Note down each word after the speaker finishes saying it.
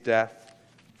death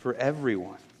for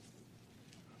everyone.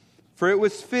 For it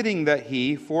was fitting that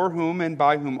he, for whom and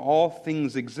by whom all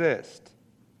things exist,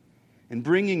 in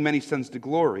bringing many sons to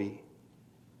glory,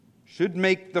 should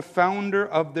make the founder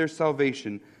of their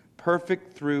salvation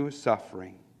perfect through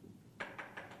suffering.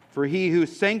 For he who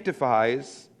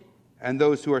sanctifies and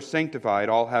those who are sanctified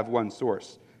all have one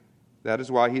source. That is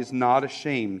why he is not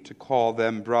ashamed to call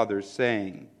them brothers,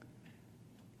 saying,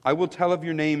 I will tell of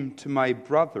your name to my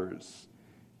brothers.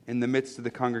 In the midst of the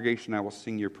congregation I will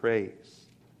sing your praise.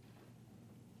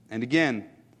 And again,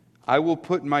 I will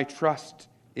put my trust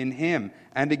in him.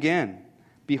 And again,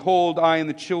 behold, I and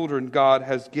the children God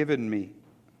has given me.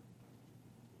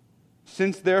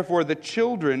 Since therefore the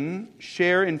children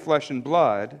share in flesh and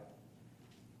blood,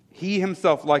 he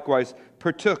himself likewise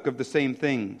partook of the same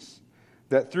things,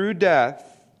 that through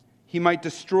death he might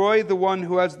destroy the one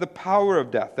who has the power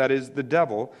of death, that is, the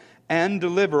devil, and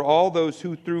deliver all those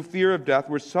who through fear of death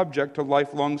were subject to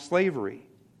lifelong slavery.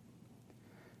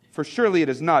 For surely it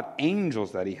is not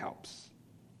angels that he helps,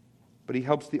 but he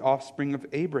helps the offspring of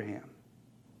Abraham.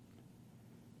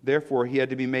 Therefore he had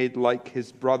to be made like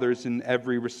his brothers in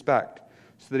every respect,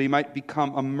 so that he might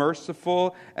become a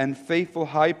merciful and faithful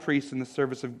high priest in the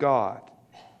service of God,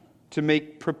 to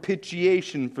make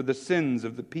propitiation for the sins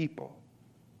of the people.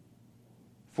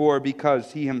 For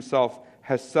because he himself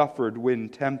has suffered when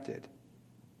tempted,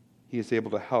 he is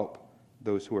able to help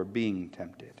those who are being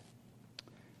tempted.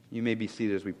 You may be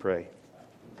seated as we pray.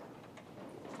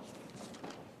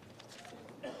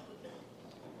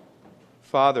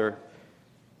 Father,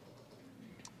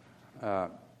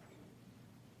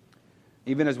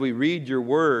 even as we read your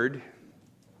word,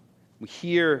 we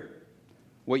hear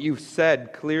what you've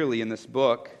said clearly in this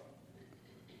book.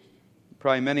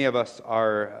 Probably many of us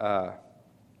are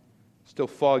still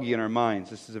foggy in our minds.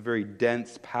 This is a very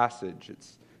dense passage.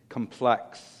 It's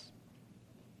complex.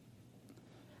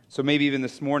 So maybe even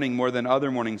this morning, more than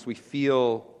other mornings, we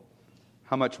feel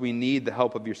how much we need the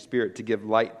help of your Spirit to give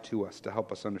light to us, to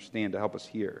help us understand, to help us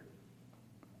hear.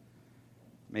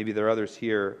 Maybe there are others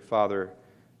here, Father,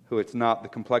 who it's not the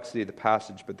complexity of the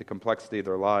passage, but the complexity of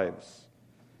their lives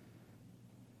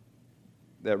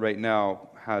that right now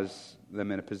has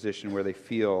them in a position where they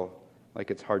feel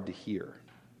like it's hard to hear.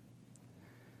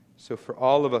 So for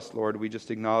all of us, Lord, we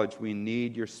just acknowledge we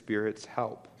need your Spirit's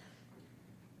help.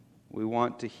 We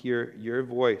want to hear your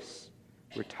voice.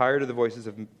 We're tired of the voices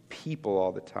of people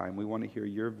all the time. We want to hear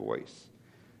your voice.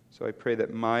 So I pray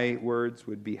that my words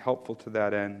would be helpful to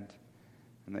that end,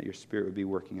 and that your Spirit would be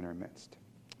working in our midst.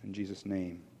 In Jesus'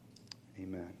 name,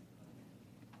 amen.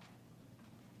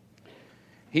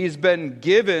 He's been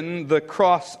given the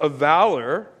cross of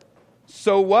valor.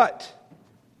 So what?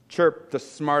 Chirped the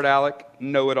smart aleck,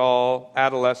 know-it-all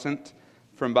adolescent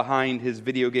from behind his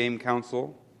video game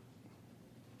console.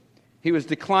 He was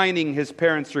declining his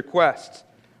parents' request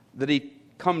that he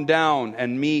come down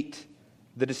and meet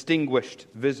the distinguished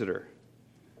visitor.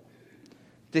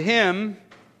 To him,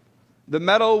 the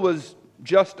medal was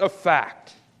just a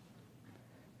fact.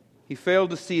 He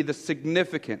failed to see the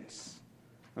significance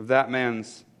of that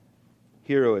man's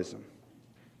heroism.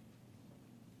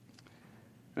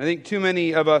 I think too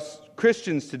many of us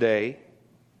Christians today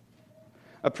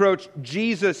approach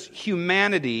Jesus'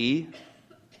 humanity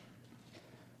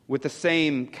with the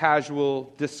same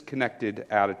casual, disconnected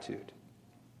attitude.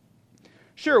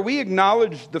 Sure, we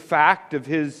acknowledge the fact of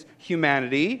his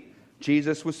humanity.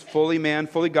 Jesus was fully man,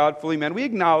 fully God, fully man. We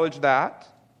acknowledge that.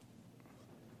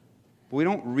 But we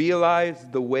don't realize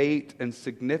the weight and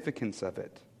significance of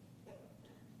it.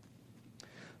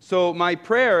 So my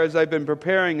prayer as I've been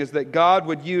preparing is that God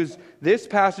would use this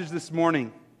passage this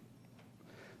morning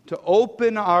to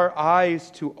open our eyes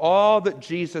to all that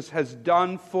Jesus has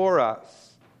done for us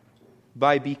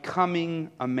by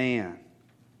becoming a man.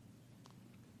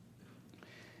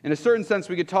 In a certain sense,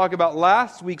 we could talk about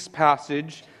last week's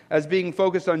passage as being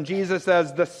focused on Jesus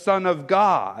as the Son of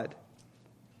God,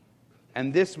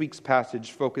 and this week's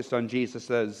passage focused on Jesus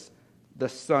as the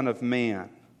Son of Man.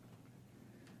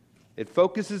 It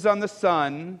focuses on the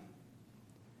Son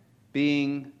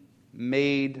being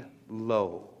made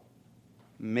low.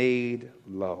 Made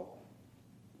low.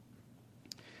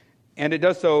 And it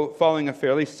does so following a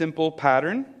fairly simple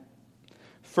pattern.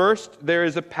 First, there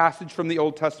is a passage from the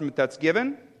Old Testament that's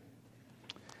given.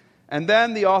 And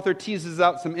then the author teases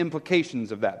out some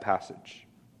implications of that passage.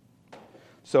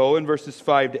 So in verses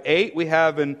 5 to 8, we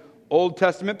have an Old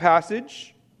Testament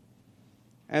passage.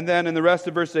 And then in the rest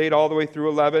of verse 8 all the way through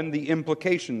 11, the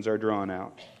implications are drawn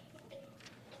out.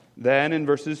 Then in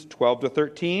verses 12 to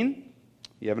 13,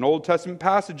 you have an Old Testament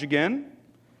passage again.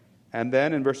 And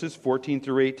then in verses 14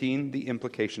 through 18, the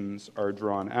implications are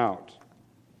drawn out.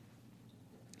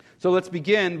 So let's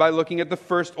begin by looking at the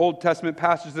first Old Testament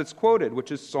passage that's quoted,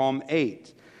 which is Psalm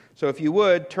 8. So if you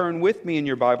would, turn with me in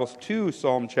your Bibles to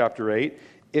Psalm chapter 8.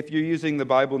 If you're using the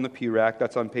Bible in the pew rack,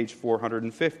 that's on page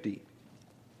 450.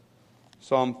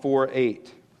 Psalm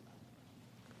 4:8.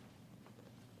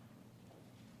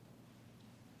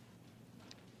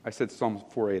 I said Psalm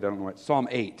 4:8, I don't know what. Psalm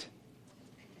 8.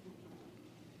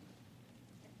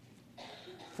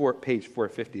 Page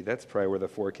 450, that's probably where the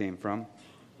 4 came from.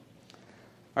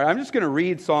 All right, I'm just going to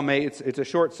read Psalm 8. It's a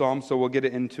short psalm, so we'll get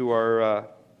it into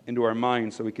our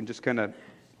mind so we can just kind of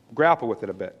grapple with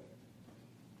it a bit.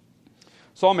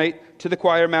 Psalm 8, to the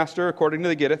choir master, according to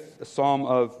the Gittith, a psalm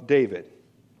of David.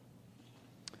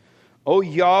 O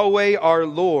Yahweh our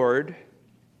Lord,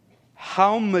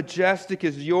 how majestic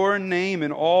is your name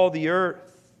in all the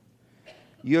earth.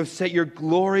 You have set your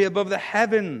glory above the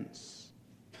heavens.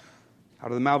 Out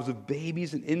of the mouths of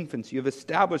babies and infants, you have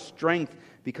established strength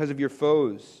because of your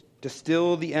foes, to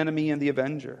still the enemy and the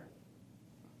avenger.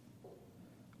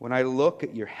 When I look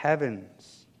at your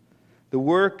heavens, the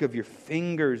work of your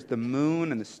fingers, the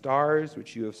moon and the stars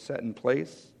which you have set in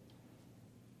place,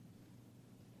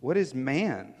 what is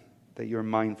man that you are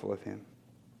mindful of him?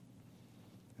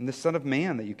 And the Son of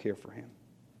Man that you care for him?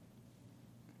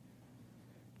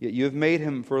 Yet you have made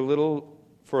him for a little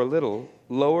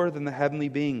lower than the heavenly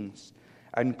beings,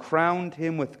 and crowned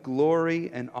him with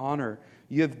glory and honor.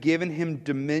 You have given him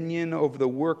dominion over the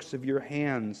works of your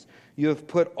hands. You have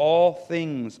put all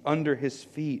things under his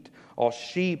feet, all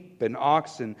sheep and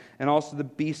oxen, and also the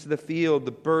beasts of the field,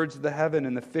 the birds of the heaven,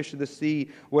 and the fish of the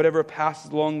sea, whatever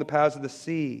passes along the paths of the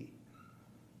sea.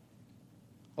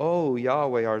 O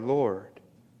Yahweh our Lord,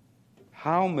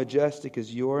 how majestic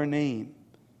is your name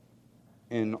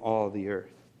in all the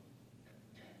earth.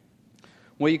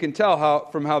 Well, you can tell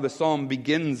from how the psalm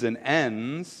begins and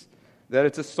ends that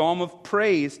it's a psalm of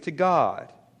praise to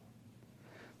God.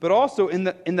 But also in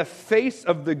the face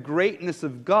of the greatness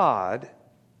of God,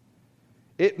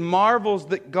 it marvels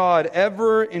that God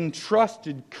ever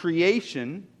entrusted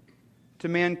creation to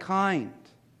mankind.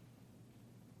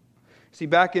 See,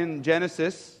 back in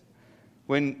Genesis,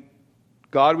 when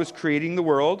God was creating the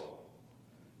world,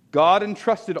 God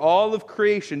entrusted all of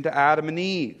creation to Adam and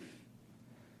Eve.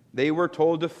 They were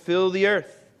told to fill the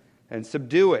earth and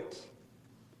subdue it.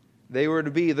 They were to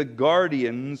be the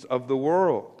guardians of the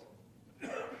world.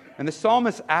 And the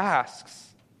psalmist asks,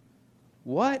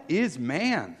 what is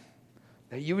man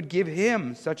that you would give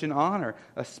him such an honor,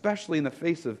 especially in the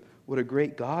face of what a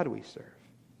great God we serve?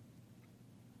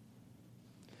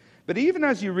 But even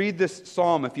as you read this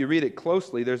psalm, if you read it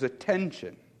closely, there's a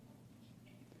tension.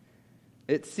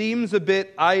 It seems a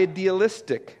bit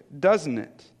idealistic, doesn't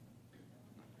it?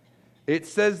 It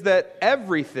says that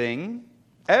everything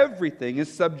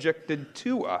is subjected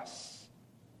to us.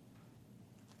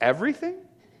 Everything?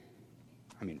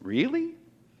 I mean, really?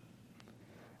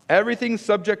 Everything's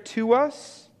subject to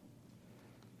us?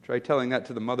 Try telling that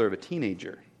to the mother of a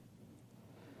teenager.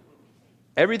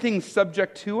 Everything's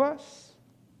subject to us?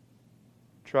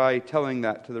 Try telling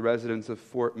that to the residents of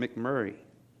Fort McMurray.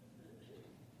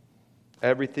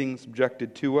 Everything's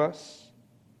subjected to us?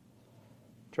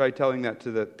 Try telling that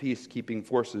to the peacekeeping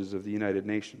forces of the United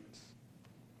Nations.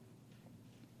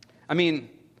 I mean,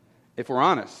 if we're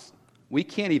honest, we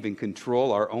can't even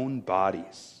control our own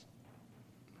bodies.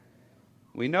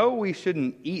 We know we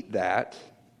shouldn't eat that,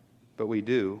 but we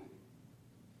do.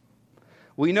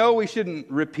 We know we shouldn't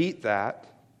repeat that,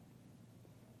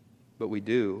 but we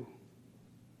do.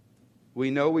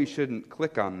 We know we shouldn't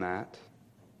click on that,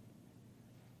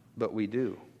 but we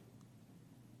do.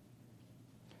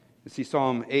 You see,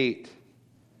 Psalm 8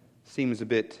 seems a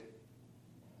bit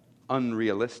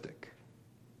unrealistic.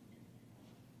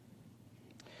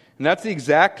 And that's the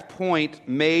exact point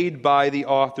made by the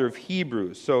author of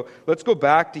Hebrews. So let's go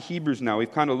back to Hebrews now.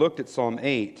 We've kind of looked at Psalm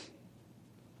 8.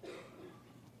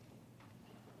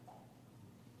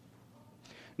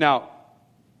 Now,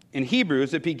 in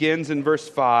Hebrews, it begins in verse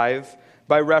 5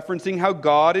 by referencing how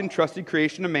God entrusted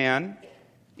creation to man,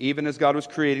 even as God was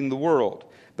creating the world.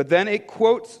 But then it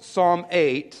quotes Psalm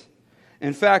 8.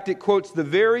 In fact, it quotes the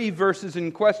very verses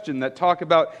in question that talk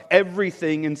about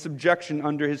everything in subjection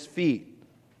under his feet.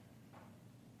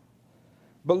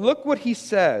 But look what he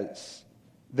says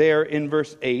there in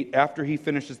verse 8 after he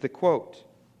finishes the quote.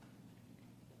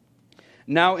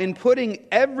 Now, in putting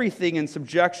everything in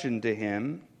subjection to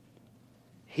him,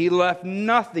 he left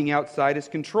nothing outside his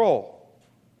control.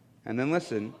 And then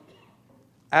listen,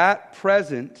 at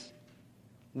present,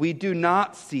 we do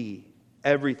not see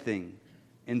everything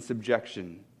in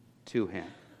subjection to him.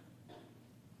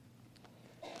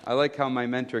 I like how my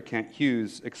mentor, Kent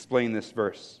Hughes, explained this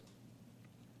verse.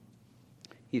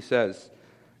 He says,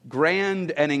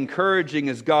 grand and encouraging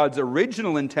as God's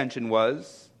original intention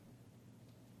was,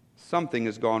 something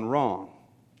has gone wrong.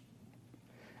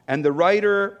 And the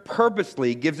writer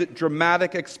purposely gives it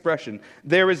dramatic expression.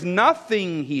 There is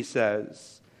nothing, he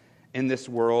says, in this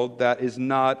world that is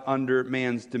not under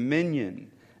man's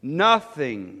dominion.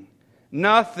 Nothing.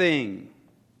 Nothing.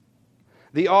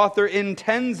 The author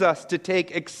intends us to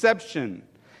take exception.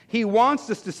 He wants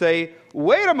us to say,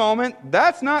 wait a moment,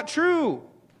 that's not true.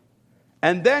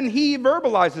 And then he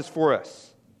verbalizes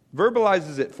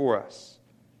it for us.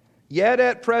 Yet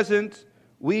at present,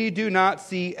 we do not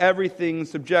see everything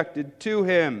subjected to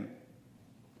him.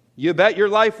 You bet your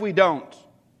life we don't,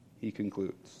 he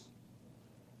concludes.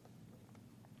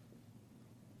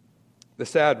 The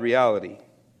sad reality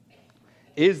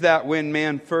is that when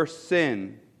man first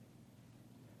sinned,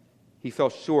 he fell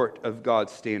short of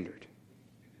God's standard.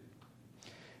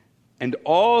 And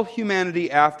all humanity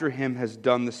after him has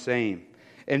done the same.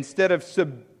 Instead of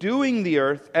subduing the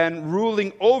earth and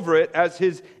ruling over it as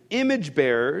his image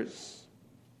bearers,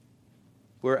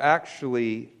 we're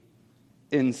actually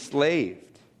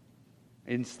enslaved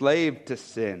to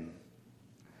sin,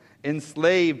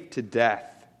 enslaved to death.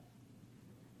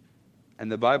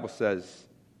 And the Bible says,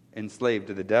 enslaved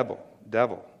to the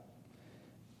devil.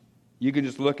 You can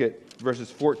just look at verses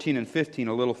 14 and 15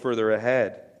 a little further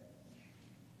ahead.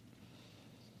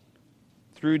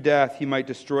 Through death, he might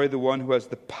destroy the one who has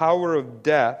the power of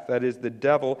death, that is, the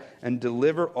devil, and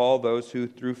deliver all those who,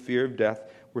 through fear of death,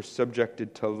 were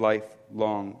subjected to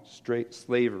lifelong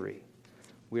slavery.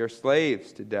 We are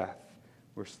slaves to death.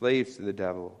 We're slaves to the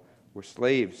devil. We're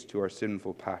slaves to our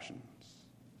sinful passions.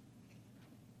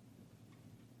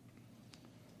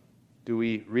 Do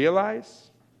we realize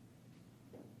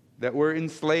that we're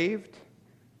enslaved?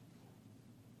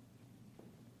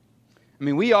 I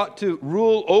mean, we ought to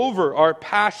rule over our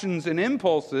passions and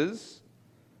impulses,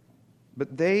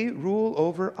 but they rule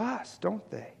over us, don't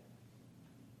they?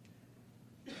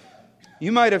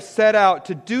 You might have set out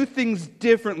to do things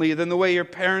differently than the way your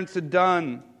parents had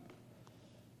done,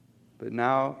 but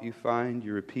now you find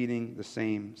you're repeating the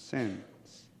same sins.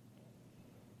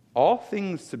 All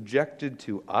things subjected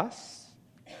to us?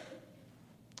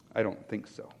 I don't think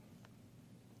so.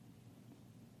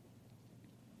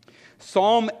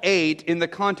 Psalm 8, in the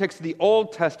context of the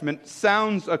Old Testament,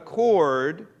 sounds a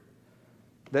chord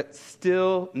that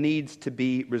still needs to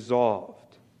be resolved.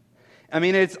 I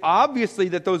mean, it's obvious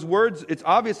that those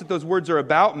words are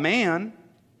about man,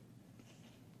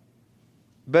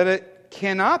 but it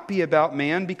cannot be about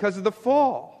man because of the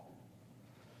fall.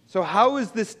 So how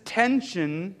is this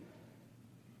tension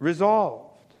resolved?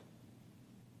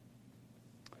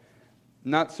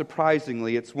 Not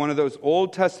surprisingly, it's one of those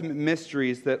Old Testament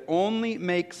mysteries that only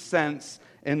makes sense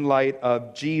in light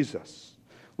of Jesus.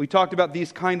 We talked about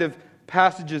these kind of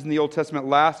passages in the Old Testament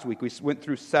last week. We went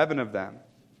through 7 of them.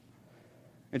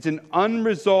 It's an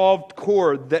unresolved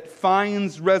chord that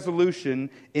finds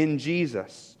resolution in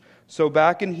Jesus. So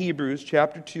back in Hebrews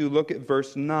chapter 2, look at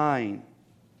verse 9.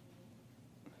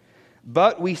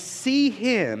 But we see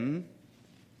him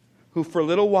who for a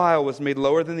little while was made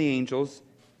lower than the angels,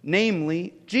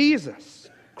 namely Jesus,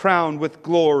 crowned with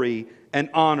glory and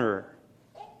honor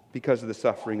because of the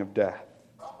suffering of death.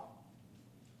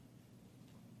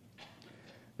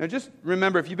 Now just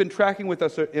remember, if you've been tracking with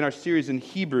us in our series in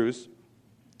Hebrews,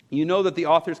 you know that the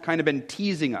author's kind of been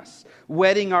teasing us,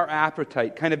 whetting our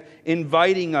appetite, kind of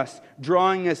inviting us,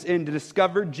 drawing us in to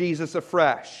discover Jesus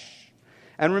afresh.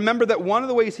 And remember that one of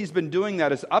the ways he's been doing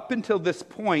that is up until this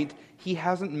point, he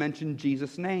hasn't mentioned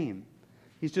Jesus' name.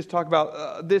 He's just talked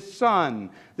about this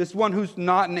son, this one who's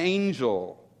not an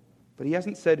angel. But he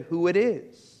hasn't said who it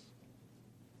is.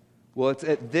 Well, it's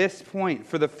at this point,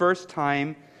 for the first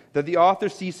time, that the author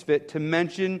sees fit to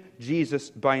mention Jesus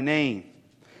by name.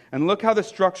 And look how the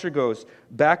structure goes.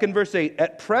 Back in verse 8,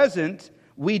 at present,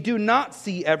 we do not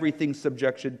see everything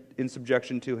in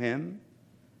subjection to him.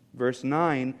 Verse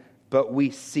 9, but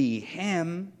we see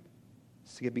him,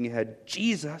 skipping ahead,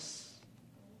 Jesus.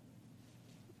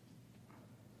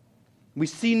 We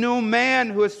see no man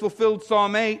who has fulfilled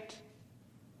Psalm 8,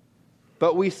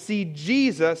 but we see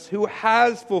Jesus who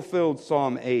has fulfilled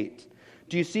Psalm 8.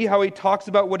 Do you see how he talks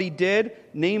about what he did?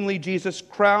 Namely, Jesus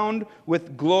crowned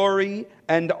with glory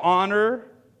and honor.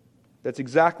 That's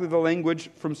exactly the language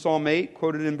from Psalm 8,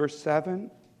 quoted in verse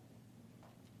 7.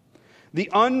 The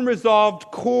unresolved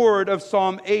chord of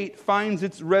Psalm 8 finds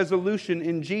its resolution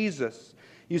in Jesus.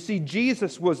 You see,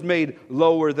 Jesus was made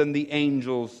lower than the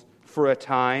angels for a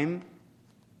time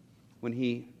when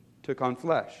he took on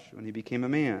flesh, when he became a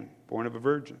man. born of a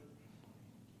virgin.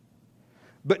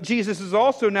 But Jesus is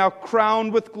also now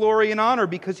crowned with glory and honor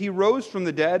because he rose from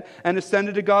the dead and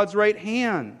ascended to God's right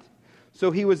hand. So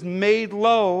he was made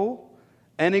low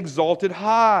and exalted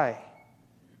high.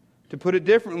 To put it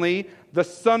differently, the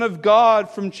Son of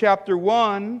God from chapter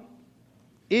 1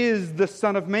 is the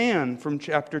Son of Man from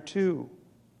chapter 2.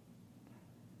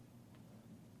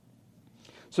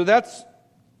 So that's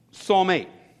Psalm 8.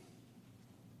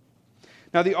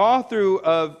 Now the author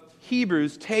of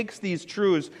Hebrews takes these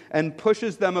truths and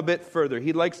pushes them a bit further.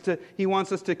 He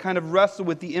wants us to kind of wrestle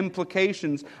with the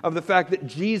implications of the fact that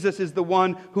Jesus is the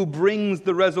one who brings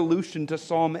the resolution to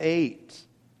Psalm 8.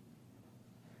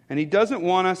 And he doesn't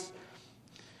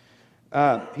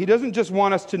just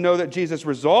want us to know that Jesus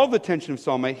resolved the tension of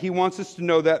Psalm 8. He wants us to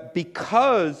know that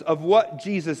because of what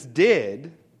Jesus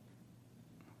did,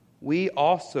 we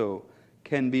also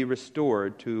can be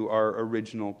restored to our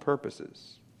original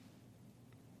purposes.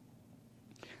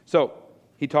 So,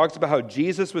 he talks about how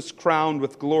Jesus was crowned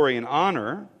with glory and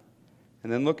honor. And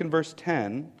then look in verse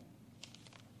 10.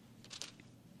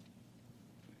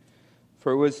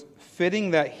 For it was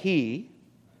fitting that he,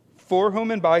 for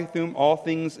whom and by whom all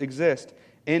things exist,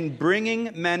 in bringing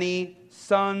many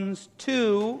sons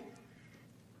to,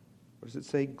 what does it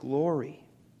say? Glory.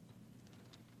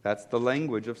 That's the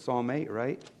language of Psalm 8,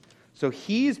 right? So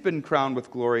he's been crowned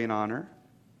with glory and honor.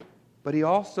 But he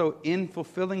also, in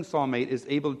fulfilling Psalm 8, is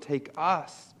able to take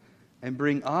us and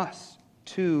bring us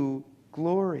to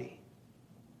glory.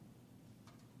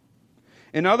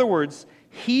 In other words,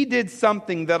 he did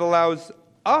something that allows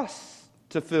us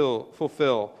to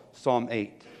fulfill Psalm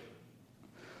 8.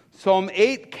 Psalm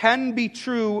 8 can be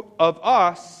true of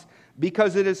us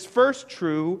because it is first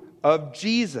true of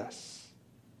Jesus.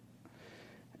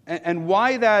 And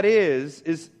why that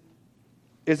is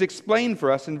explained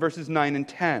for us in verses 9 and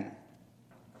 10.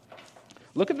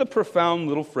 Look at the profound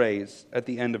little phrase at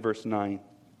the end of verse 9.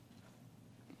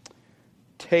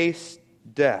 Taste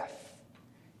death.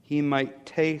 He might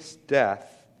taste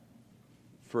death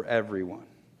for everyone.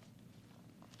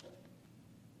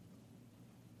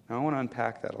 Now I want to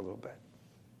unpack that a little bit.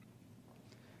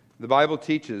 The Bible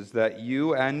teaches that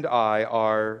you and I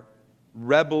are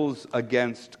rebels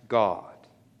against God.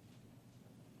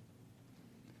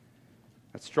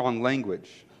 That's strong language,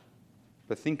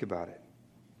 but think about it.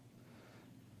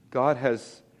 God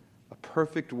has a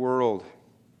perfect world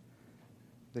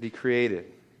that he created.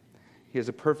 He has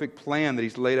a perfect plan that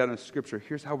he's laid out in Scripture.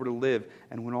 Here's how we're to live.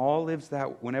 And when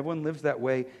everyone lives that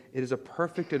way, it is a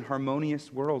perfect and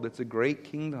harmonious world. It's a great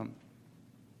kingdom.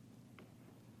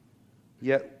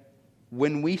 Yet,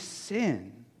 when we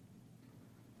sin,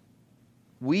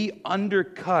 we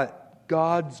undercut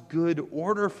God's good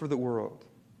order for the world.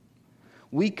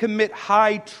 We commit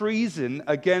high treason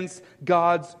against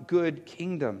God's good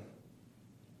kingdom.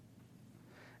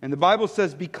 And the Bible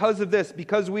says because of this,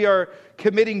 because we are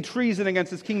committing treason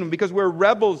against his kingdom, because we're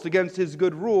rebels against his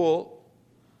good rule,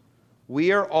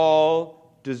 we are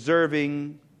all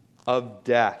deserving of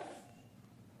death.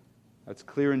 That's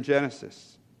clear in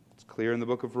Genesis. It's clear in the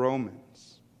book of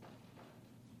Romans.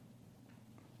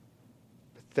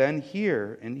 But then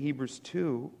here in Hebrews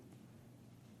 2,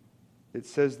 it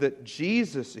says that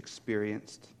Jesus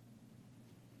experienced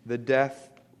the death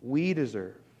we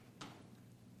deserve.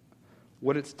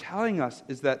 What it's telling us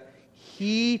is that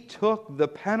he took the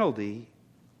penalty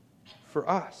for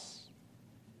us.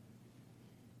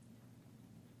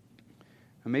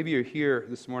 And maybe you're here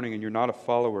this morning and you're not a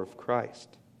follower of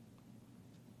Christ.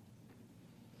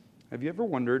 Have you ever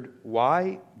wondered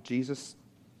why Jesus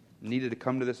needed to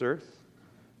come to this earth?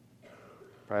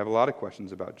 I have a lot of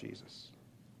questions about Jesus.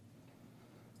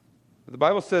 The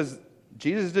Bible says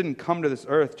Jesus didn't come to this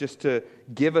earth just to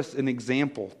give us an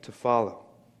example to follow.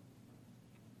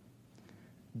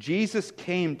 Jesus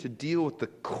came to deal with the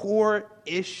core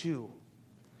issue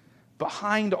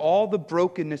behind all the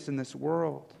brokenness in this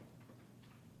world.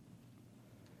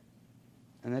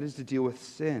 And that is to deal with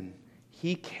sin.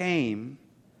 He came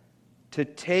to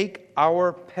take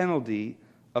our penalty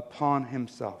upon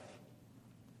himself.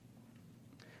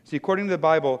 See, according to the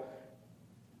Bible,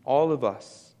 all of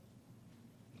us,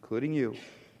 including you,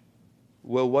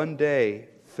 will one day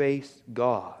face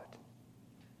God.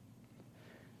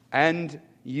 And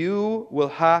you will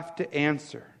have to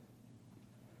answer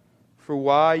for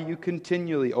why you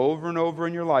continually, over and over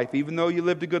in your life, even though you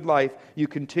lived a good life, you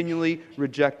continually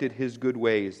rejected his good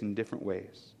ways in different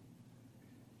ways.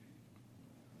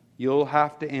 You'll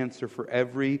have to answer for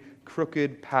every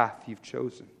crooked path you've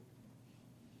chosen.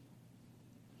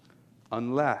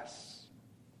 Unless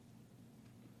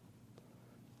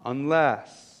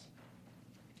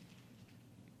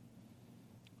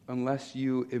unless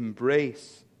you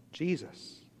embrace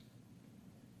Jesus.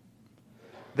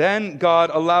 Then God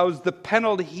allows the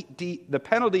penalty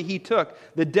he took,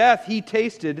 the death he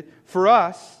tasted for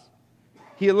us,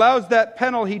 he allows that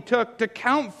penalty he took to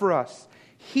count for us.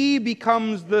 He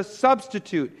becomes the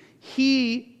substitute.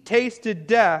 He tasted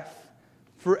death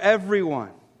for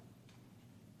everyone.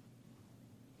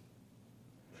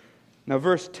 Now,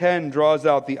 verse 10 draws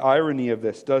out the irony of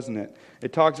this, doesn't it?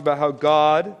 It talks about how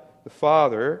God, the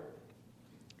Father,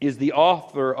 is the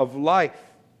author of life.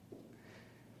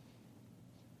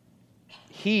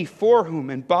 He for whom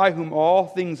and by whom all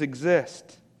things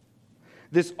exist.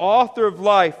 This author of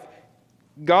life,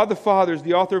 God the Father is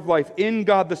the author of life. In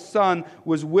God the Son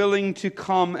was willing to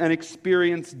come and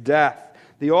experience death.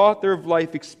 The author of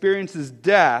life experiences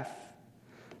death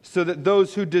so that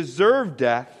those who deserve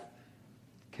death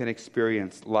can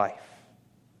experience life.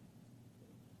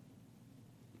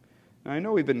 Now, I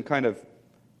know we've been kind of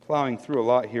plowing through a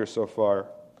lot here so far.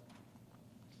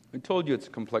 I told you it's a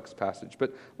complex passage,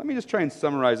 but let me just try and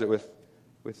summarize it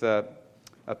with a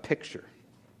picture.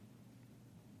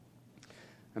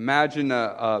 Imagine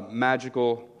a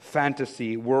magical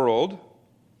fantasy world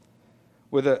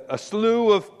with a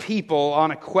slew of people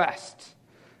on a quest.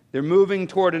 They're moving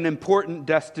toward an important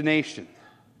destination.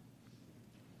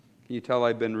 Can you tell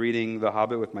I've been reading The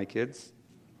Hobbit with my kids?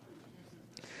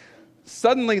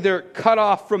 Suddenly they're cut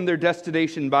off from their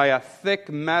destination by a thick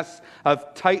mess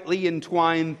of tightly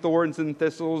entwined thorns and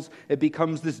thistles. It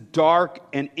becomes this dark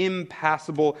and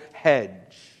impassable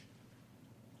hedge.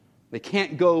 They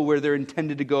can't go where they're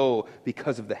intended to go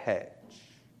because of the hedge.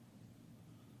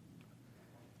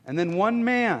 And then one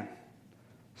man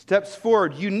steps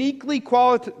forward, uniquely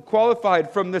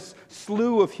qualified from this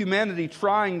slew of humanity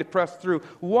trying to press through.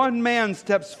 One man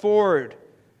steps forward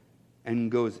and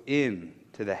goes in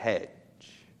to the hedge.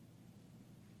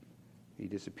 He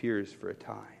disappears for a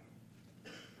time.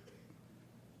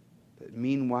 But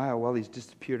meanwhile, while he's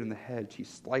disappeared in the hedge, he's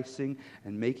slicing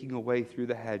and making a way through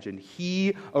the hedge, and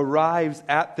he arrives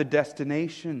at the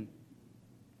destination.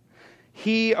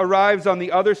 He arrives on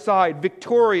the other side,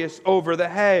 victorious over the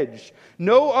hedge.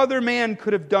 No other man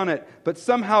could have done it, but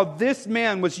somehow this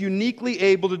man was uniquely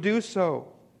able to do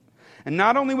so. And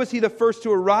not only was he the first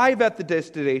to arrive at the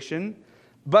destination,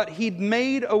 but he'd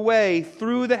made a way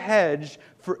through the hedge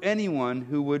for anyone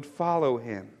who would follow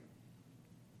him.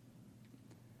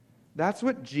 That's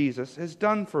what Jesus has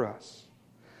done for us.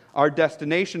 Our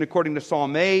destination, according to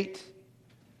Psalm 8,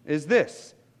 is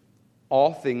this: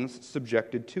 all things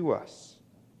subjected to us.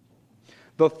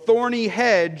 The thorny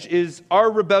hedge is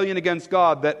our rebellion against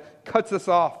God that cuts us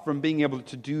off from being able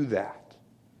to do that.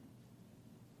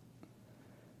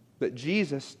 But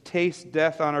Jesus tastes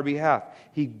death on our behalf.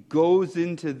 He goes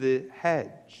into the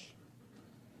hedge,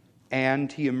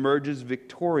 and he emerges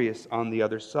victorious on the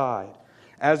other side.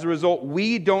 As a result,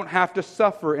 we don't have to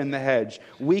suffer in the hedge.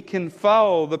 We can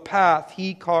follow the path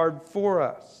he carved for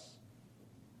us.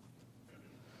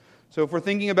 So if we're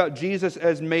thinking about Jesus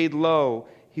as made low,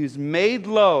 he was made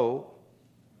low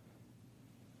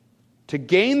to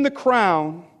gain the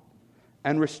crown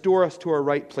and restore us to our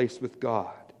right place with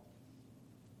God.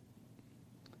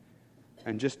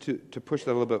 And just to push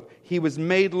that a little bit, he was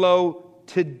made low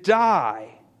to die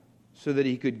so that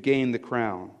he could gain the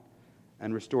crown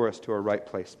and restore us to our right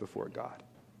place before God.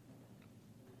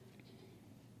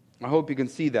 I hope you can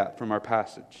see that from our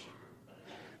passage.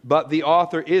 But the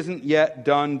author isn't yet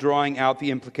done drawing out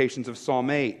the implications of Psalm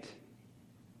 8.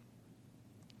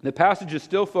 The passage is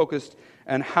still focused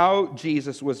on how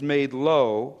Jesus was made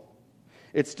low.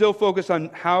 It's still focused on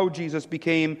how Jesus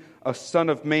became a son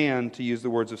of man, to use the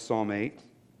words of Psalm 8.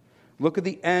 Look at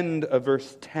the end of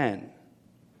verse 10.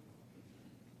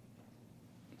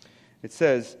 It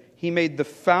says, he made the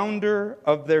founder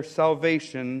of their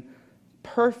salvation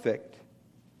perfect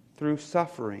through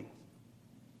suffering.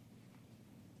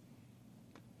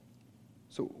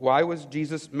 So why was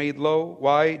Jesus made low?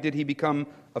 Why did he become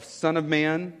a son of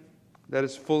man that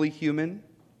is fully human?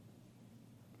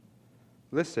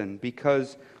 Listen,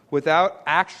 because without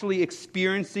actually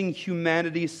experiencing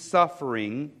humanity's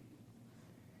suffering,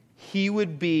 he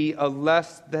would be a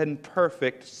less than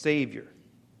perfect Savior.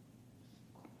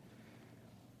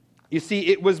 You see,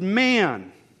 it was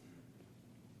man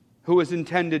who was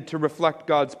intended to reflect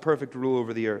God's perfect rule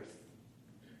over the earth,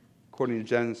 according to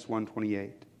Genesis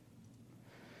 1:28.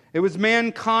 It was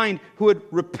mankind who had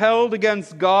rebelled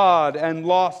against God and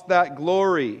lost that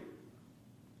glory,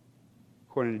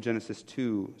 according to Genesis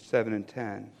 2:7 and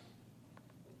 10.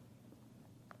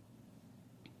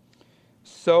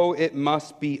 So it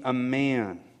must be a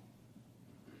man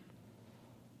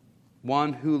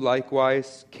one who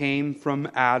likewise came from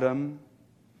Adam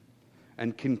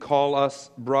and can call us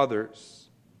brothers,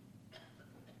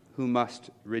 who must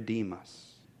redeem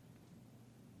us.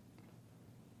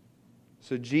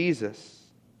 So Jesus,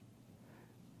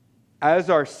 as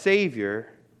our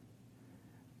Savior,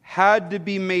 had to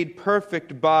be made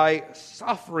perfect by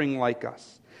suffering like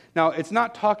us. Now, it's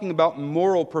not talking about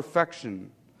moral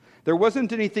perfection. There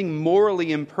wasn't anything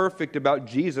morally imperfect about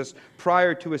Jesus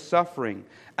prior to his suffering.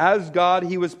 As God,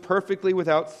 he was perfectly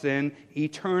without sin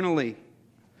eternally.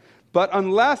 But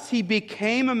unless he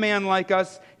became a man like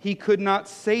us, he could not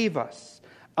save us.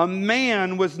 A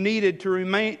man was needed to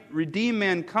redeem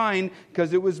mankind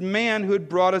because it was man who had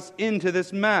brought us into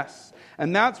this mess.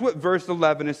 And that's what verse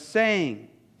 11 is saying.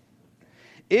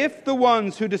 If the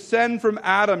ones who descend from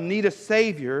Adam need a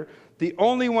Savior, the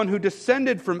only one who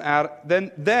descended from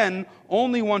Adam, then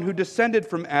only one who descended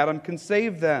from Adam can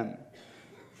save them.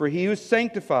 For he who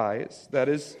sanctifies, that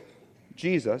is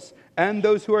Jesus, and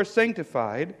those who are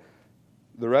sanctified,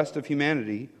 the rest of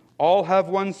humanity, all have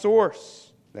one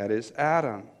source, that is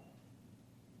Adam.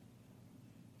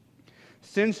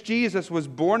 Since Jesus was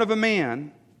born of a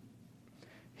man,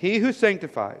 he who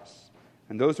sanctifies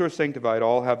and those who are sanctified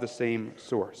all have the same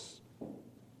source.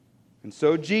 And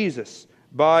so Jesus,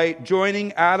 by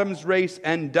joining Adam's race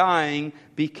and dying,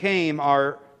 became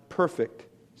our perfect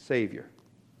Savior.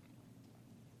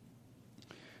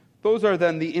 Those are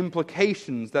then the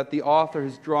implications that the author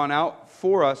has drawn out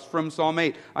for us from Psalm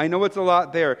 8. I know it's a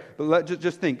lot there, but let's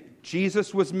just think.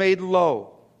 Jesus was made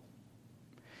low.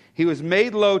 He was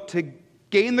made low to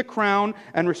gain the crown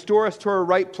and restore us to our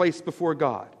right place before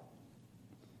God.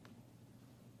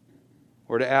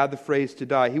 Or to add the phrase to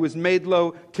die. He was made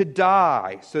low to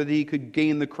die so that he could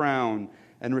gain the crown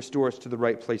and restore us to the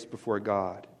right place before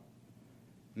God.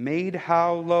 Made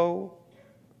how low?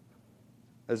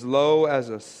 As low as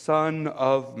a son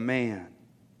of man,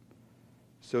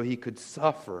 so he could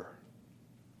suffer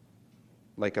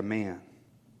like a man.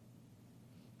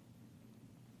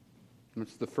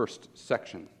 That's the first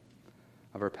section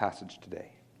of our passage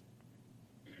today.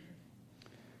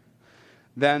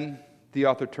 Then the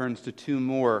author turns to two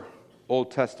more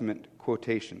Old Testament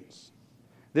quotations,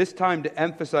 this time to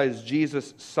emphasize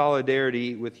Jesus'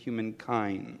 solidarity with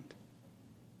humankind.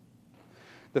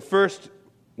 The first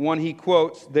one he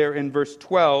quotes there in verse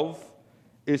 12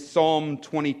 is Psalm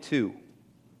 22.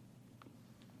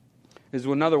 This is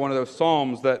another one of those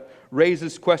psalms that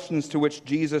raises questions to which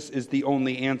Jesus is the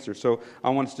only answer. So I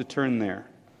want us to turn there.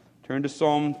 Turn to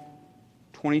Psalm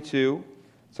 22.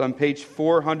 It's on page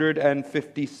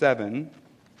 457.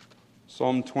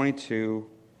 Psalm 22,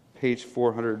 page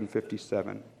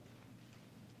 457.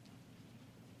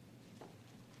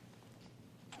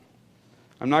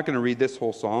 I'm not going to read this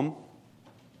whole psalm.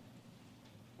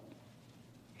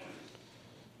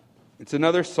 It's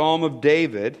another psalm of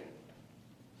David.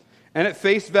 And at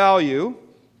face value,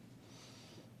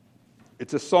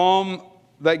 it's a psalm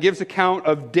that gives account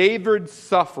of David's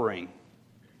suffering,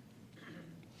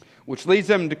 which leads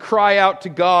him to cry out to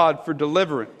God for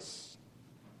deliverance.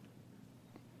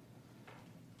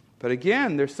 But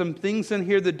again, there's some things in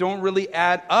here that don't really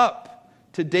add up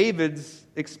to David's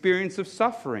experience of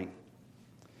suffering.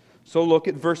 So look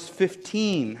at verse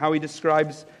 15, how he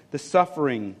describes the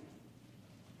suffering.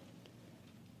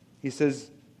 He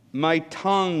says, "My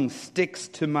tongue sticks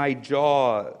to my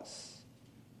jaws.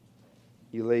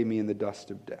 You lay me in the dust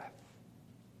of death."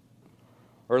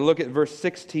 Or look at verse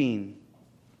 16.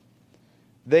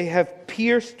 "They have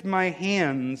pierced my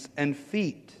hands and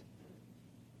feet.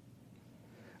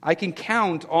 I can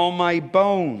count all my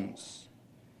bones,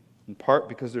 in part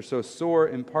because they're so sore,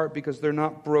 in part because they're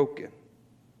not broken."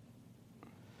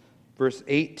 Verse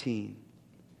 18.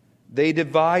 "They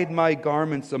divide my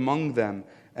garments among them,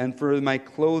 and for my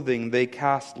clothing they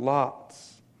cast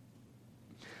lots."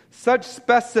 Such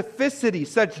specificity,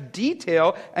 such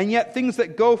detail, and yet things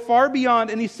that go far beyond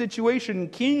any situation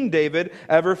King David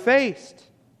ever faced.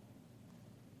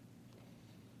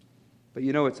 But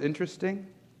you know what's interesting?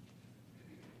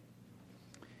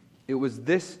 It was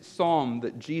this psalm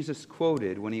that Jesus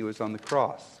quoted when he was on the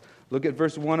cross. Look at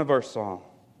verse 1 of our psalm.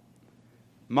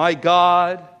 my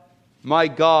God,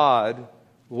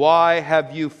 why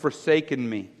have you forsaken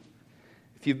me?"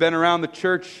 If you've been around the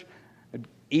church at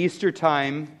Easter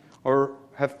time or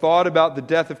have thought about the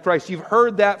death of Christ, you've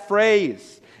heard that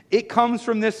phrase. It comes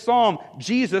from this psalm.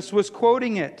 Jesus was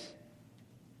quoting it.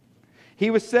 He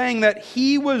was saying that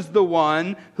he was the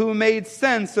one who made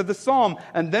sense of the psalm.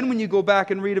 And then when you go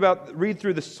back and read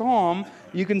through the psalm,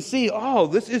 you can see, oh,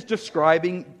 this is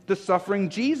describing the suffering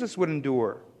Jesus would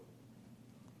endure.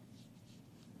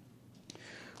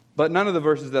 But none of the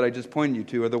verses that I just pointed you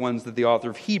to are the ones that the author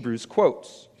of Hebrews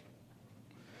quotes.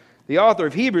 The author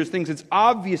of Hebrews thinks it's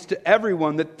obvious to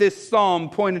everyone that this psalm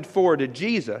pointed forward to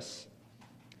Jesus.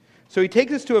 So he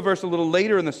takes us to a verse a little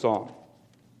later in the psalm,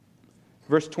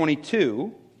 verse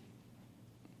 22,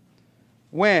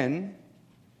 when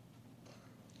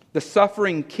the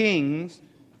suffering king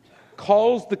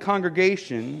calls the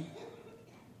congregation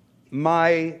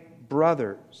my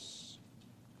brothers.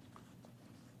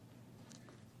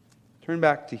 Turn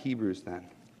back to Hebrews then.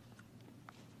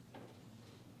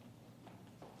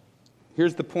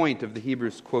 Here's the point of the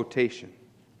Hebrews quotation.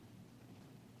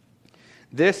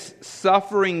 This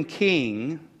suffering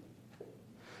king,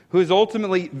 who is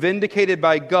ultimately vindicated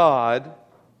by God,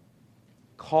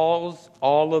 calls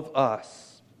all of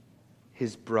us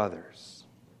his brothers.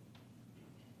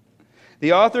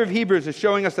 The author of Hebrews is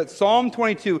showing us that Psalm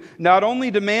 22 not only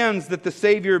demands that the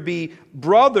Savior be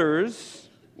brothers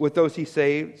with those he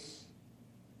saves,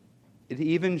 it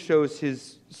even shows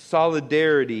his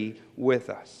solidarity with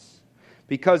us.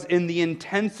 Because in the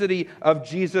intensity of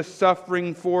Jesus'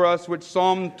 suffering for us, which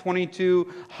Psalm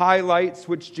 22 highlights,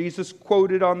 which Jesus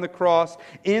quoted on the cross,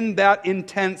 in that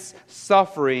intense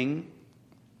suffering,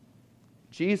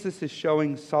 Jesus is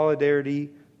showing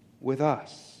solidarity with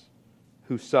us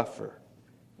who suffer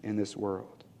in this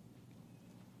world.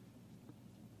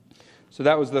 So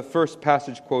that was the first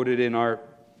passage quoted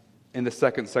in the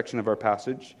second section of our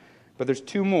passage. But there's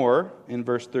two more in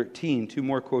verse 13, two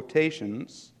more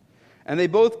quotations. And they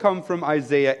both come from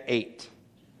Isaiah 8.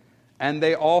 And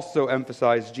they also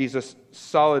emphasize Jesus'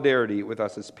 solidarity with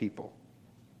us as people.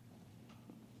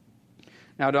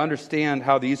 Now, to understand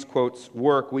how these quotes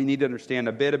work, we need to understand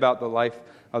a bit about the life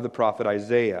of the prophet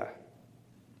Isaiah.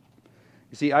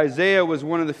 You see, Isaiah was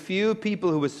one of the few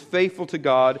people who was faithful to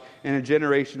God in a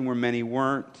generation where many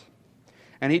weren't.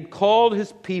 And he'd called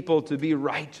his people to be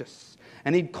righteous.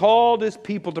 And he'd called his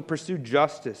people to pursue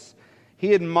justice.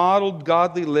 He had modeled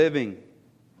godly living,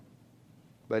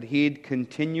 but he'd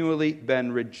continually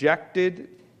been rejected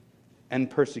and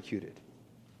persecuted.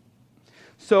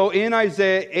 So in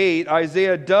Isaiah 8,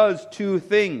 Isaiah does two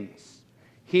things.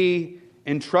 He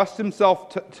entrusts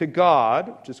himself to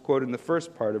God, which is quoted in the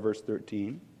first part of verse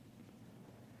 13,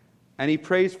 and he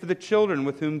prays for the children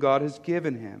with whom God has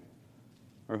given him,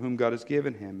 or whom God has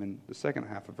given him in the second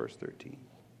half of verse 13.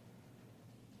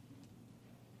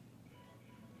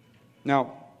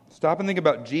 Now, stop and think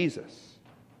about Jesus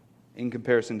in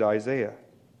comparison to Isaiah.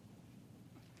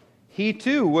 He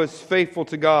too was faithful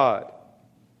to God.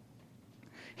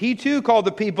 He too called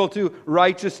the people to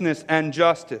righteousness and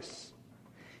justice.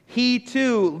 He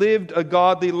too lived a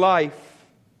godly life.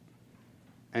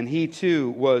 And he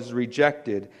too was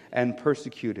rejected and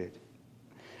persecuted.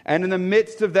 And in the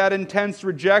midst of that intense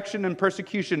rejection and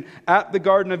persecution at the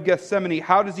Garden of Gethsemane,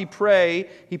 how does he pray?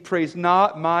 He prays,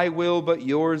 "Not my will, but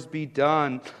yours be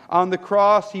done." On the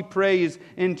cross, he prays,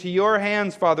 "Into your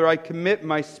hands, Father, I commit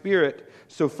my spirit."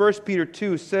 So 1 Peter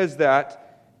 2 says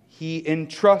that he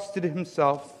entrusted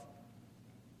himself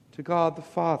to God the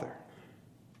Father.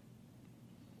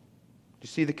 Do you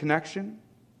see the connection?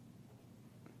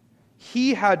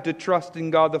 He had to trust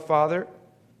in God the Father,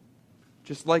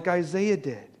 just like Isaiah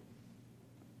did.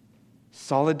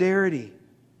 Solidarity.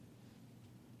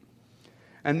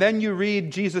 And then you read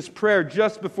Jesus' prayer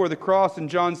just before the cross in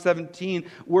John 17,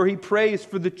 where he prays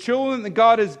for the children that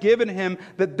God has given him,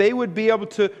 that they would be able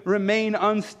to remain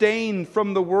unstained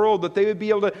from the world, that they would be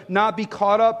able to not be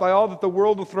caught up by all that the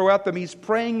world will throw at them. He's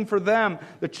praying for them,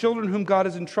 the children whom God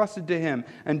has entrusted to him.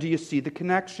 And do you see the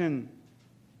connection?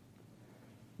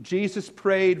 Jesus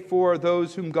prayed for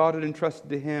those whom God had entrusted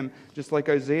to him, just like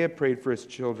Isaiah prayed for his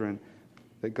children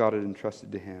that God had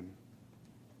entrusted to him.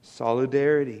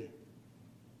 Solidarity.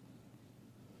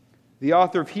 The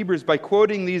author of Hebrews, by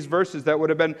quoting these verses that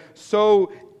would have been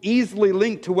so easily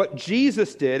linked to what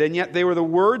Jesus did, and yet they were the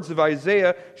words of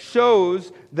Isaiah,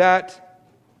 shows that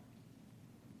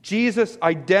Jesus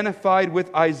identified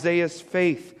with Isaiah's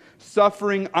faith.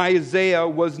 Suffering Isaiah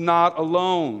was not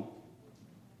alone.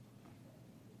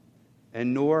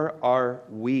 And nor are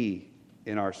we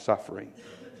in our suffering.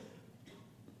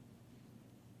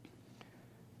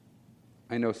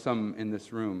 I know some in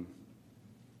this room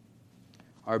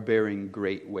are bearing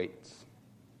great weights.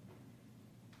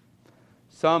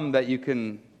 Some that you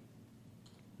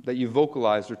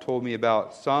vocalized or told me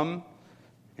about. Some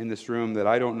in this room that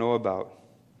I don't know about.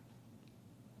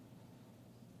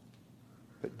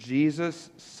 But Jesus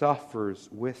suffers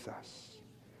with us.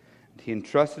 He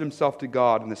entrusted himself to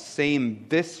God in the same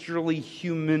viscerally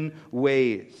human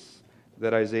ways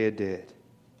that Isaiah did.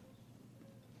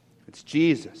 It's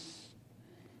Jesus,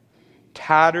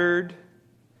 tattered,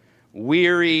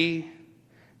 weary,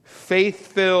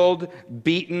 faith-filled,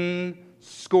 beaten,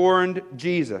 scorned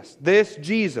Jesus. This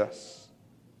Jesus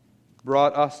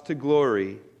brought us to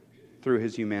glory through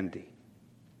his humanity.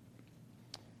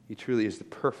 He truly is the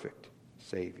perfect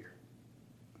Savior,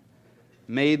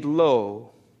 made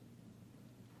low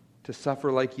to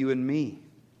suffer like you and me.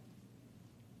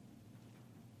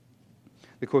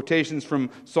 The quotations from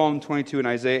Psalm 22 and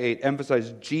Isaiah 8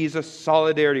 emphasize Jesus'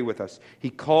 solidarity with us. He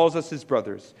calls us his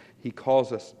brothers. He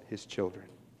calls us his children.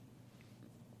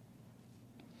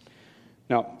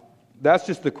 Now, that's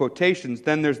just the quotations.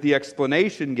 Then there's the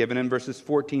explanation given in verses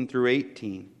 14 through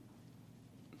 18.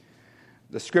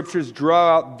 The scriptures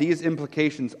draw out these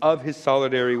implications of his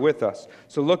solidarity with us.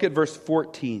 So look at verse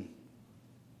 14.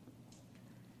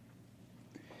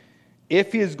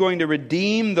 If he is going to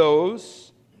redeem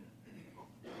those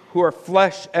who are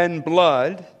flesh and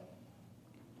blood,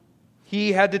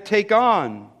 he had to take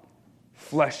on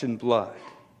flesh and blood.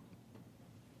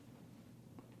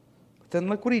 But then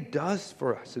look what he does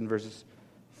for us in verses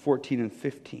 14 and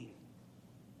 15.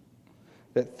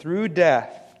 That through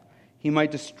death, he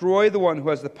might destroy the one who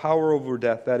has the power over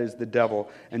death, that is the devil,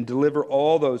 and deliver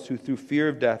all those who through fear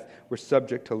of death were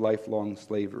subject to lifelong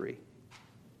slavery.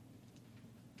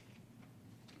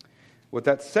 What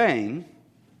that's saying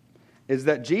is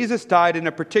that Jesus died in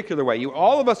a particular way.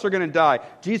 All of us are going to die.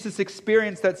 Jesus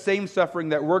experienced that same suffering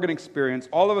that we're going to experience.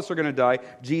 All of us are going to die.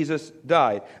 Jesus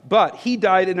died. But he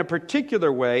died in a particular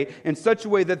way, in such a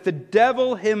way that the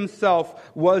devil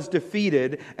himself was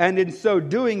defeated, and in so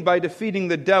doing, by defeating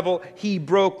the devil, he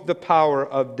broke the power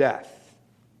of death.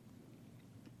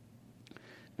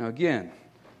 Now again,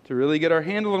 to really get our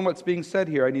handle on what's being said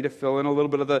here, I need to fill in a little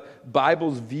bit of the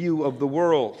Bible's view of the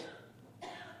world.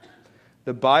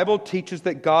 The Bible teaches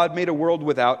that God made a world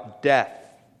without death,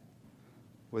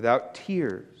 without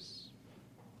tears,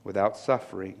 without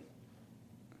suffering.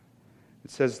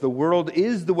 It says the world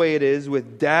is the way it is,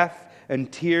 with death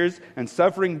and tears and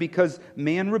suffering, because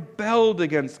man rebelled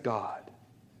against God.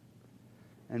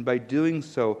 And by doing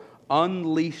so,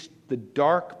 unleashed the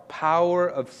dark power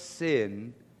of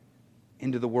sin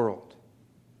into the world.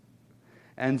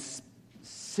 And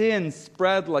sin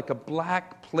spread like a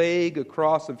black plague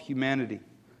across of humanity.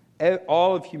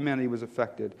 All of humanity was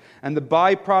affected. And the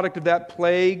byproduct of that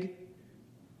plague,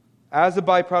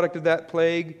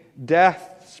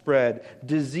 death spread,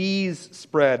 disease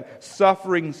spread,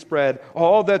 suffering spread.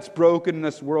 All that's broken in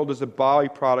this world is a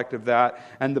byproduct of that.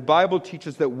 And the Bible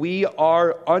teaches that we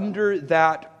are under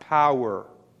that power.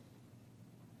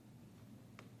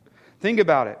 Think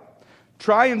about it.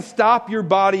 Try and stop your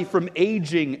body from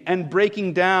aging and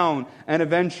breaking down and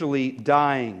eventually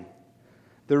dying.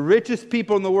 The richest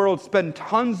people in the world spend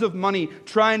tons of money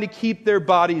trying to keep their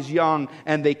bodies young,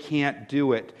 and they can't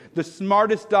do it. The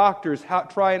smartest doctors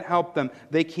try and help them.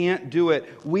 They can't do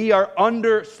it. We are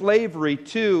under slavery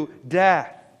to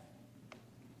death.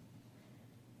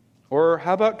 Or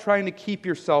how about trying to keep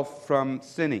yourself from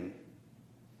sinning?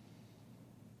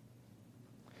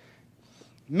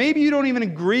 Maybe you don't even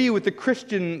agree with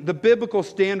the biblical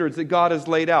standards that God has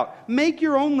laid out. Make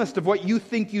your own list of what you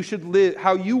think you should live,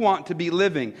 how you want to be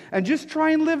living, and just try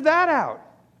and live that out.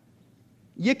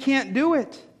 You can't do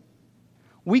it.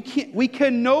 We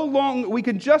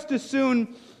can just as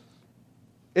soon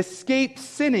escape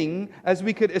sinning as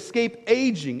we could escape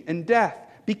aging and death,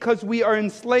 because we are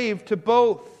enslaved to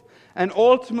both. And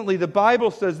ultimately, the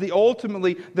Bible says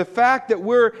the fact that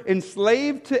we're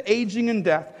enslaved to aging and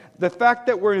death, the fact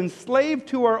that we're enslaved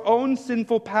to our own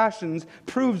sinful passions,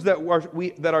 proves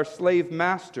that our slave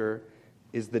master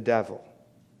is the devil.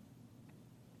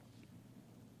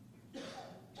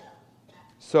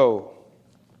 So,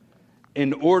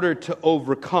 in order to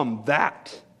overcome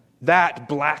that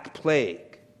black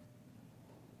plague,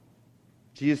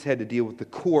 Jesus had to deal with the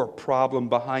core problem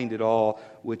behind it all,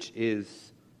 which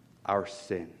is our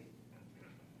sin.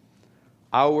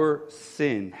 Our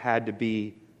sin had to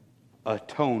be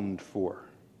atoned for.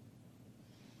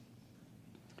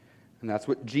 And that's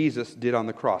what Jesus did on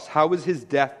the cross. How was his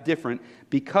death different?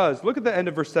 Because, look at the end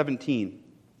of verse 17.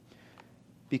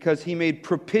 Because he made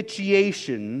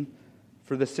propitiation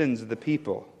for the sins of the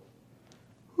people.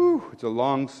 Whew, it's a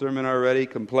long sermon already,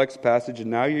 complex passage,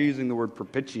 and now you're using the word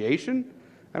propitiation?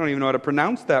 I don't even know how to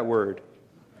pronounce that word.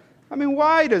 I mean,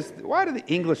 why do the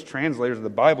English translators of the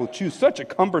Bible choose such a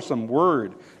cumbersome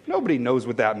word? Nobody knows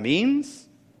what that means.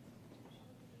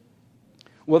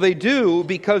 Well, they do,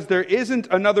 because there isn't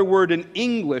another word in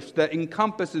English that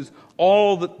encompasses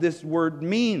all that this word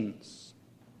means.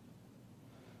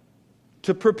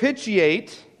 To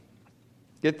propitiate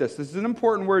Get this. This is an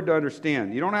important word to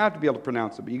understand. You don't have to be able to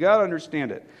pronounce it, but you got to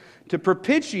understand it. To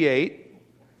propitiate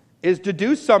is to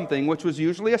do something, which was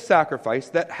usually a sacrifice,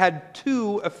 that had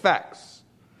two effects.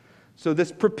 So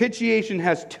this propitiation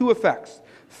has two effects.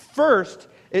 First,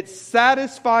 it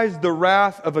satisfies the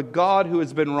wrath of a God who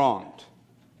has been wronged.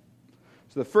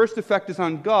 So the first effect is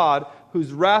on God,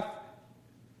 whose wrath,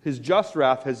 his just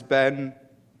wrath, has been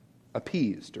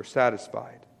appeased or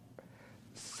satisfied.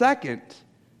 Second,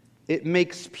 it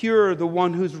makes pure the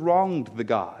one who's wronged the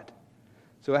God.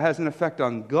 So it has an effect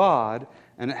on God,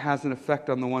 and it has an effect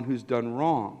on the one who's done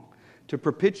wrong. To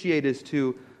propitiate is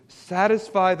to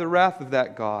satisfy the wrath of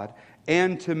that God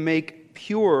and to make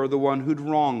pure the one who'd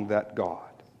wronged that God.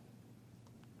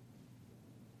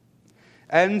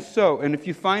 And if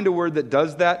you find a word that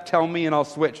does that, tell me and I'll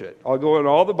switch it. I'll go in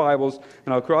all the Bibles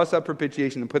and I'll cross out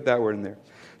propitiation and put that word in there.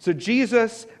 So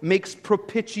Jesus makes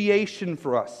propitiation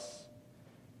for us.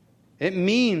 It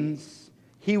means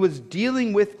he was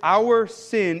dealing with our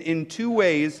sin in two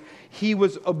ways. He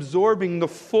was absorbing the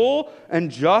full and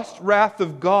just wrath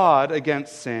of God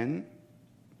against sin.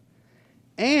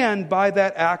 And by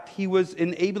that act, he was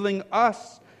enabling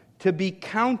us to be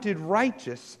counted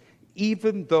righteous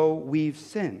even though we've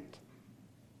sinned.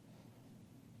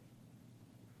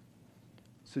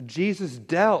 So Jesus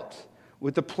dealt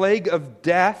with the plague of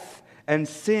death and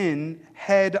sin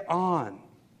head on.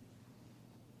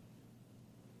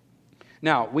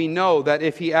 Now, we know that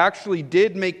if he actually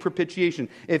did make propitiation,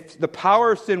 if the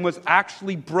power of sin was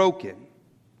actually broken,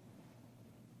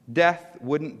 death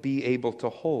wouldn't be able to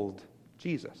hold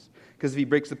Jesus. Because if he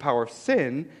breaks the power of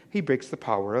sin, he breaks the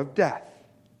power of death.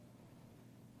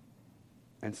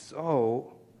 And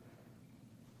so,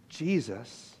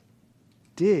 Jesus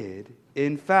did,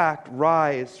 in fact,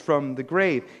 rise from the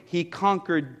grave. He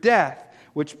conquered death,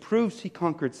 which proves he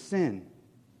conquered sin.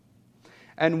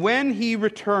 And when he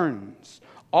returns,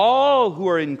 all who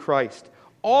are in Christ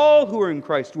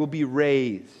will be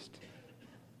raised,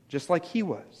 just like he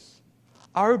was.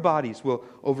 Our bodies will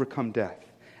overcome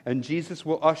death. And Jesus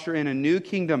will usher in a new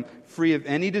kingdom free of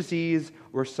any disease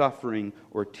or suffering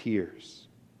or tears.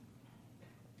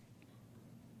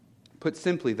 Put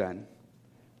simply then,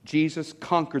 Jesus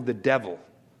conquered the devil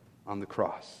on the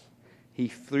cross. He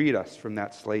freed us from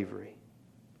that slavery.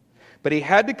 But he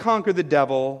had to conquer the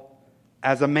devil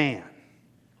as a man.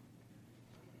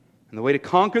 And the way to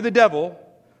conquer the devil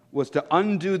was to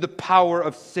undo the power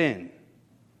of sin.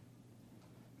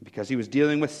 Because he was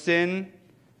dealing with sin,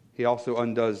 he also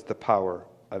undoes the power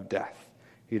of death.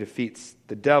 He defeats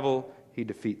the devil, he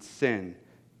defeats sin,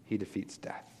 he defeats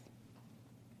death.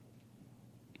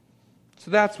 So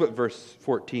that's what verse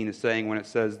 14 is saying when it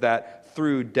says that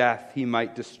through death he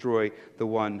might destroy the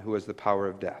one who has the power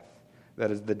of death,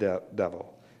 that is the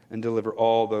devil, and deliver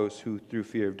all those who through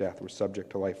fear of death were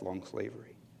subject to lifelong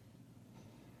slavery.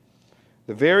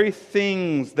 The very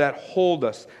things that hold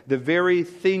us, the very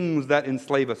things that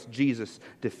enslave us, Jesus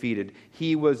defeated.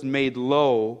 He was made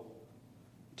low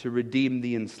to redeem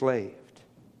the enslaved.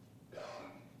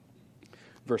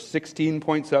 Verse 16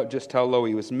 points out just how low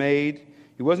he was made.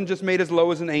 He wasn't just made as low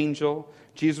as an angel.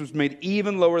 Jesus was made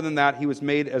even lower than that. He was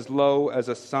made as low as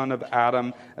a son of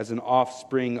Adam, as an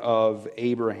offspring of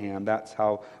Abraham. That's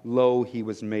how low he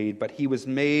was made. But he was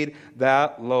made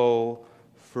that low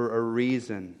for a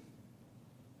reason.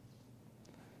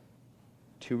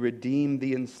 To redeem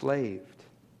the enslaved.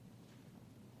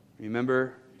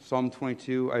 Remember Psalm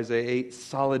 22, Isaiah 8,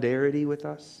 solidarity with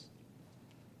us?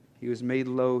 He was made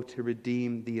low to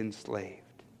redeem the enslaved.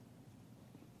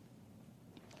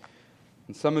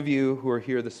 And some of you who are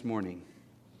here this morning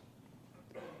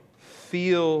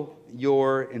feel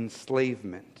your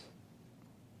enslavement.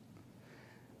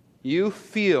 You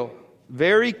feel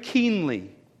very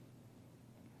keenly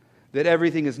that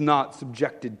everything is not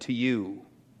subjected to you.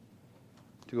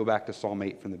 To go back to Psalm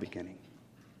 8 from the beginning.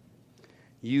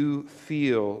 You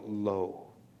feel low.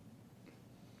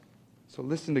 So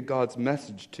listen to God's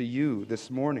message to you this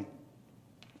morning.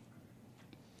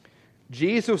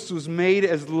 Jesus was made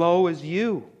as low as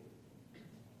you.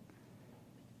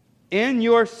 In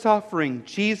your suffering,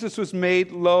 Jesus was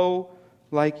made low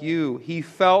like you. He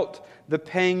felt the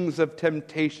pangs of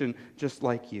temptation just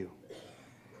like you.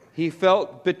 He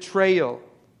felt betrayal.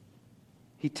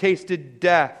 He tasted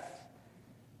death.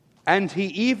 And he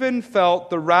even felt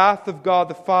the wrath of God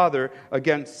the Father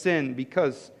against sin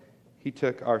because he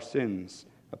took our sins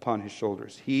upon his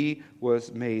shoulders. He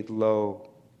was made low.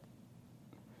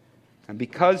 And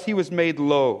because he was made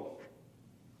low,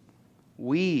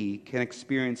 we can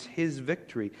experience his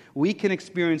victory. We can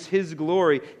experience his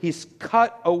glory. He's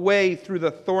cut away through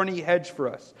the thorny hedge for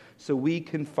us so we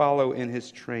can follow in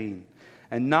his train.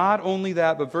 And not only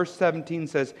that, but verse 17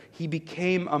 says, He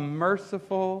became a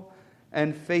merciful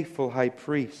and faithful high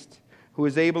priest, who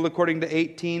is able, according to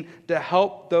 18, to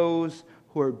help those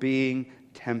who are being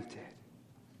tempted.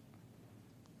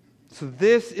 So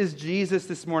this is Jesus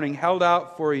this morning, held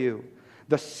out for you,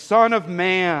 the Son of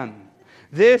Man.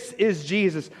 This is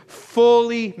Jesus,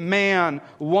 fully man,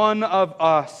 one of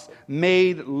us,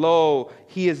 made low.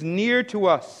 He is near to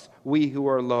us, we who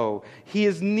are low. He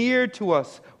is near to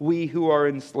us, we who are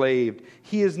enslaved.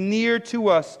 He is near to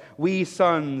us, we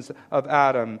sons of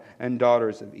Adam and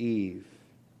daughters of Eve.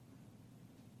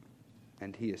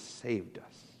 And He has saved us.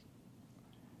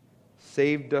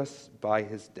 Saved us by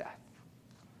His death.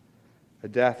 A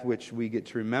death which we get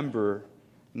to remember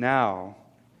now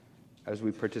as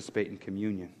we participate in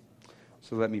communion.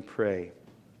 So let me pray.